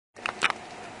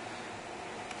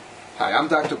Hi, I'm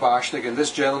Dr. Boschnick, and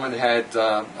this gentleman had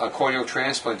a corneal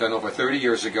transplant done over 30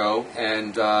 years ago,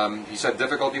 and he's had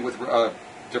difficulty with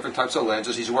different types of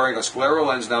lenses. He's wearing a scleral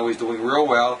lens now. He's doing real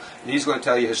well, and he's going to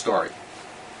tell you his story.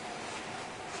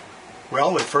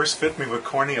 Well, they first fit me with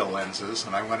corneal lenses,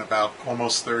 and I went about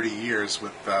almost 30 years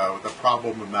with the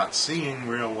problem of not seeing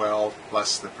real well,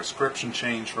 plus the prescription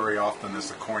changed very often as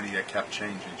the cornea kept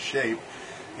changing shape.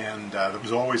 And there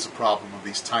was always a problem of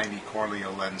these tiny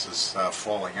corneal lenses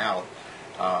falling out.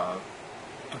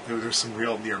 There were some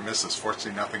real near misses.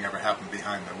 Fortunately, nothing ever happened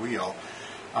behind the wheel.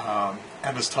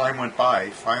 And as time went by,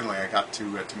 finally I got to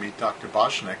meet Dr.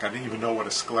 Boschnick. I didn't even know what a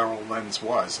scleral lens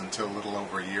was until a little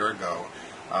over a year ago.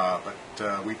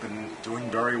 But we've been doing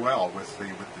very well with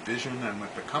the vision and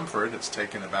with the comfort. It's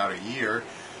taken about a year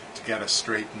to get us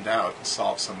straightened out and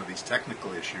solve some of these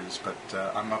technical issues.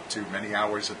 But I'm up to many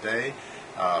hours a day.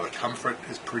 The comfort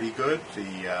is pretty good.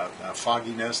 The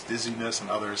fogginess, dizziness, and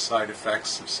other side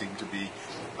effects have seemed to be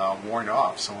worn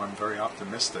off. So I'm very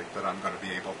optimistic that I'm going to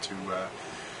be able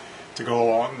to go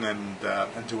along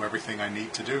and do everything I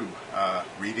need to do,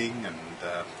 reading and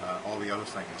all the other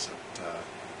things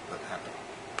that happen.